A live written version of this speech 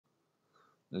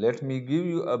Let me give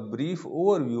you a brief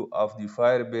overview of the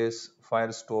Firebase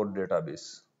Firestore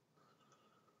Database.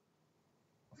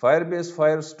 Firebase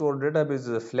Firestore Database is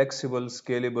a flexible,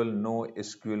 scalable,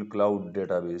 NoSQL cloud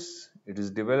database. It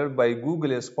is developed by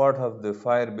Google as part of the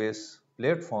Firebase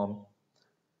platform,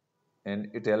 and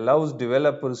it allows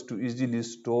developers to easily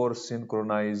store,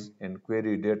 synchronize, and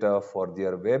query data for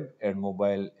their web and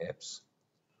mobile apps.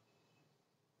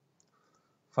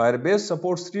 Firebase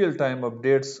supports real-time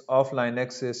updates, offline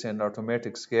access, and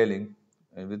automatic scaling,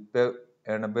 and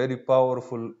a very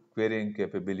powerful querying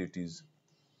capabilities.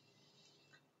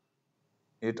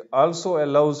 It also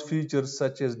allows features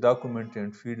such as document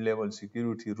and field level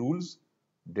security rules,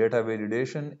 data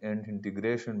validation, and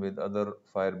integration with other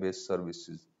Firebase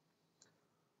services.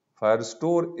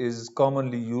 Firestore is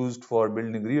commonly used for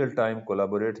building real-time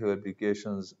collaborative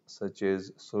applications such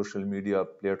as social media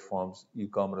platforms,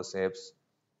 e-commerce apps,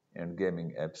 and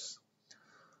gaming apps.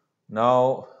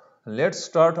 Now, let's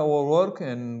start our work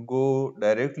and go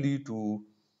directly to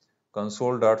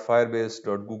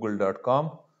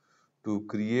console.firebase.google.com to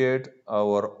create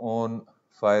our own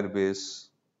Firebase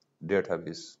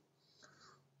database.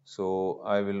 So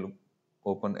I will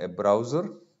open a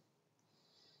browser,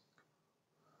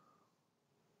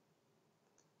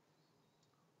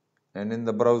 and in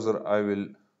the browser I will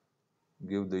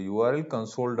give the URL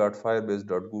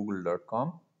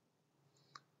console.firebase.google.com.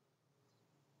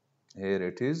 Here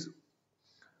it is.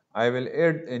 I will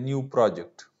add a new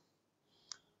project.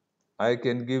 I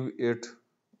can give it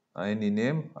any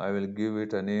name. I will give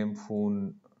it a name,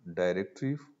 phone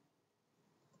directory.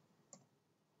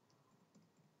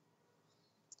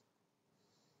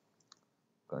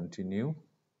 Continue.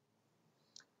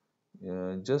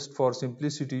 Just for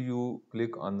simplicity, you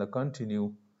click on the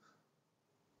continue.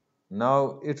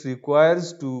 Now it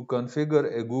requires to configure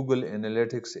a Google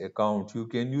Analytics account. You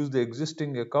can use the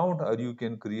existing account or you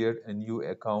can create a new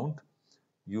account.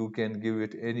 You can give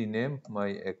it any name, my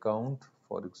account,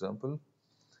 for example.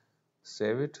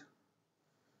 Save it.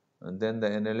 And then the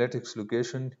analytics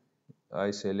location,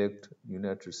 I select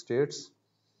United States.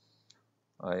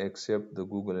 I accept the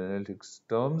Google Analytics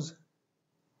terms.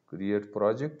 Create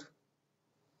project.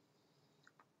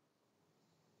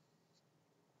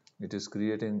 It is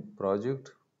creating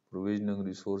project, provisioning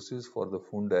resources for the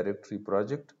phone directory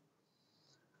project.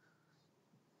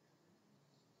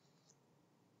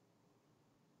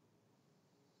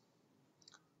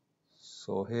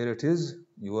 So here it is,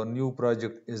 your new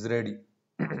project is ready.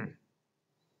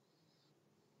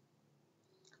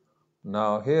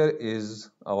 Now here is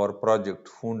our project,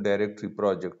 phone directory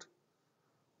project.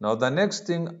 Now the next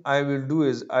thing I will do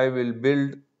is I will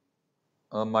build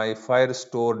my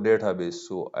Firestore database.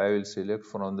 So I will select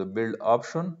from the build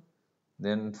option,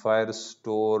 then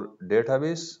Firestore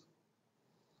database.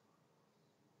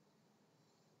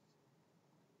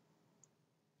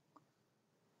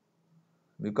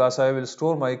 Because I will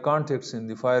store my contacts in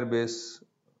the Firebase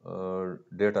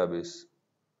database.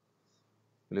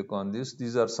 Click on this.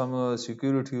 These are some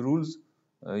security rules.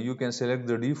 You can select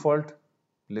the default,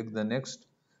 click the next,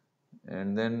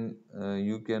 and then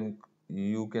you can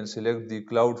select the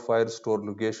cloud Firestore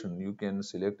location. You can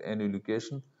select any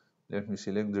location. Let me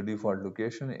select the default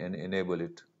location and enable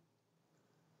it.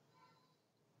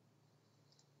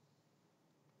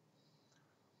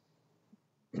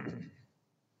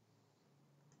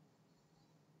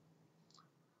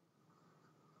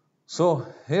 So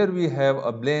here we have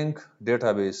a blank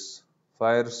database,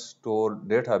 Firestore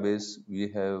database. We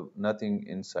have nothing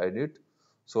inside it.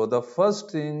 So the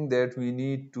first thing that we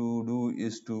need to do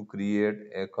is to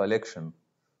create a collection.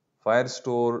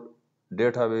 Firestore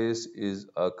database is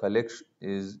a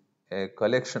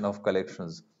collection of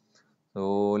collections.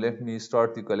 So let me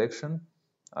start the collection.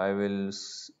 I will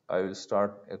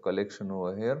start a collection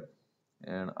over here,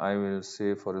 and I will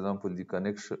say, for example, the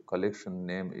collection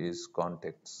name is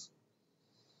contacts.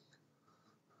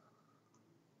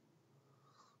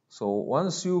 So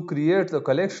once you create the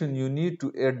collection, you need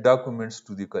to add documents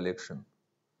to the collection.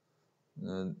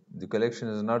 The collection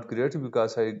is not created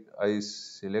because I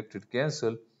selected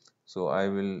cancel. So I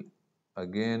will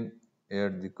again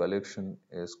add the collection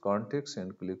as contacts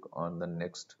and click on the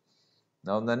next.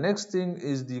 Now the next thing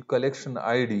is the collection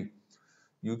ID.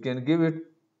 You can give it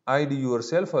ID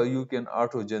yourself or you can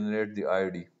auto generate the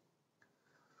ID.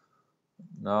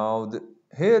 Now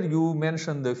here you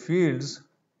mention the fields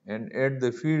and add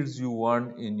the fields you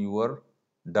want in your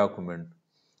document.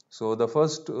 So the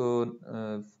first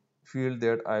field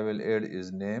that I will add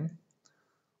is name.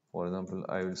 For example,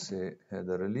 I will say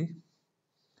Heather Ali.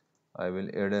 I will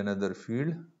add another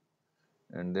field,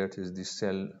 and that is the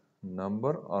cell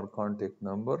number or contact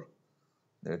number,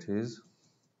 that is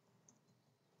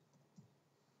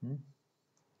Hmm.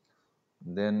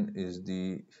 Then is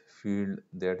the field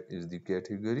that is the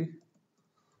category.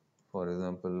 For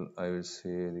example, I will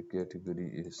say the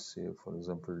category is, say, for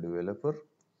example, developer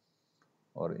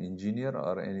or engineer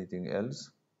or anything else.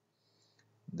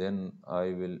 Then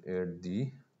I will add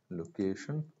the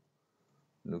location.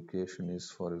 Location is,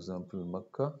 for example,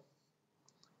 Makkah.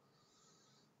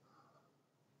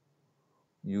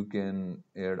 You can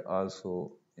add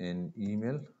also an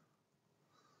email,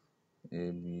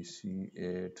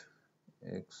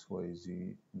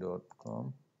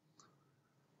 abc@xyz.com,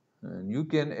 and you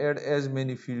can add as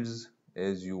many fields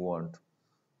as you want.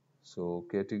 So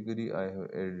category, I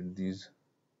have added these,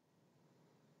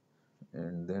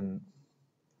 and then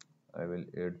I will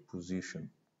add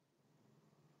position.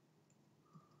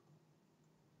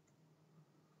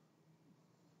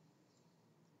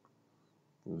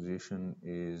 Position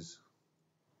is,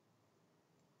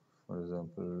 for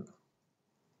example,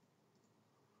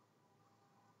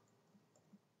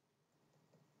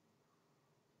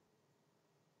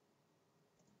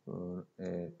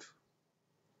 at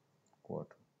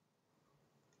quarter.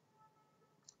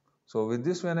 So with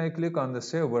this, when I click on the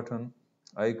save button,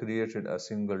 I created a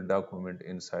single document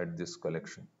inside this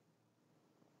collection.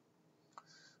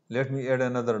 Let me add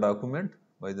another document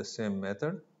by the same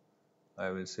method. I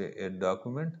will say add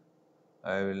document.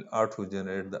 I will auto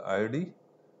generate the ID.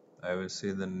 I will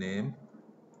say the name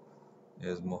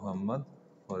as Muhammad,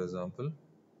 for example.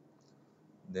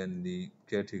 Then the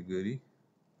category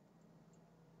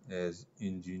as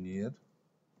engineer.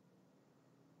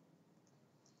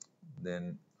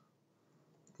 Then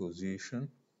position,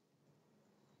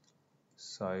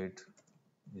 site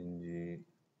engineer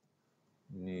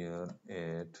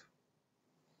at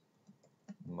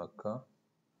Makkah.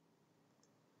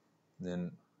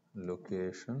 Then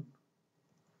location,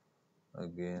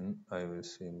 again I will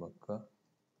say Makkah,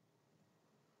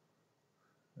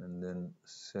 and then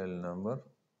cell number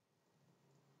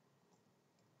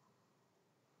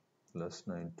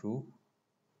 +92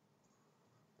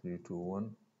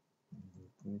 321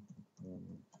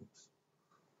 6.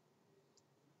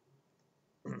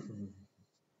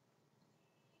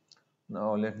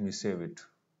 Now let me save it.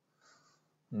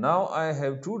 Now I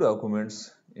have two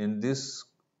documents in this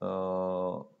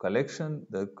collection.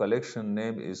 The collection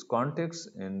name is contacts,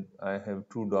 and I have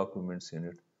two documents in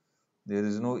it. There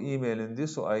is no email in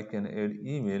this, so I can add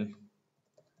email,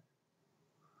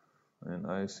 and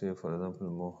I say, for example,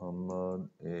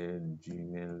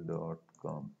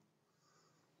 muhammad@gmail.com.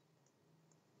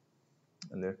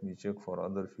 Let me check for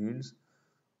other fields.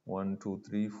 1 2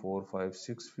 3 4 5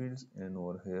 6 fields, and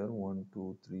over here 1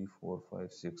 2 3 4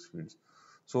 5 6 fields.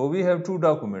 So we have two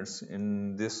documents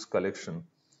in this collection.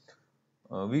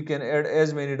 We can add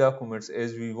as many documents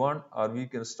as we want, or we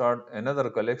can start another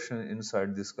collection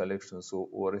inside this collection. So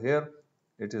over here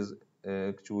it is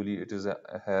actually it is a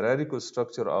hierarchical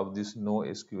structure of this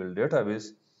NoSQL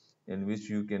database, in which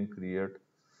you can create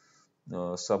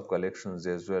sub collections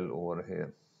as well over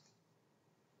here.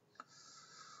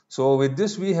 So with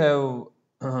this, we have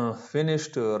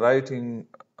finished creating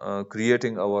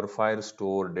our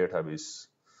Firestore database.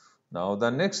 Now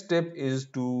the next step is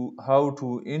to how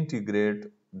to integrate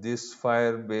this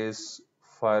Firebase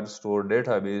Firestore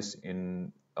database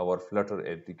in our Flutter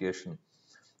application.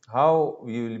 How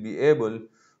we will be able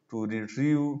to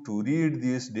read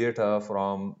this data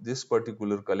from this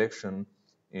particular collection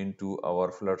into our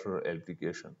Flutter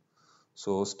application.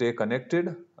 So stay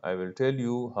connected. I will tell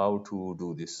you how to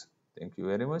do this. Thank you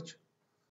very much.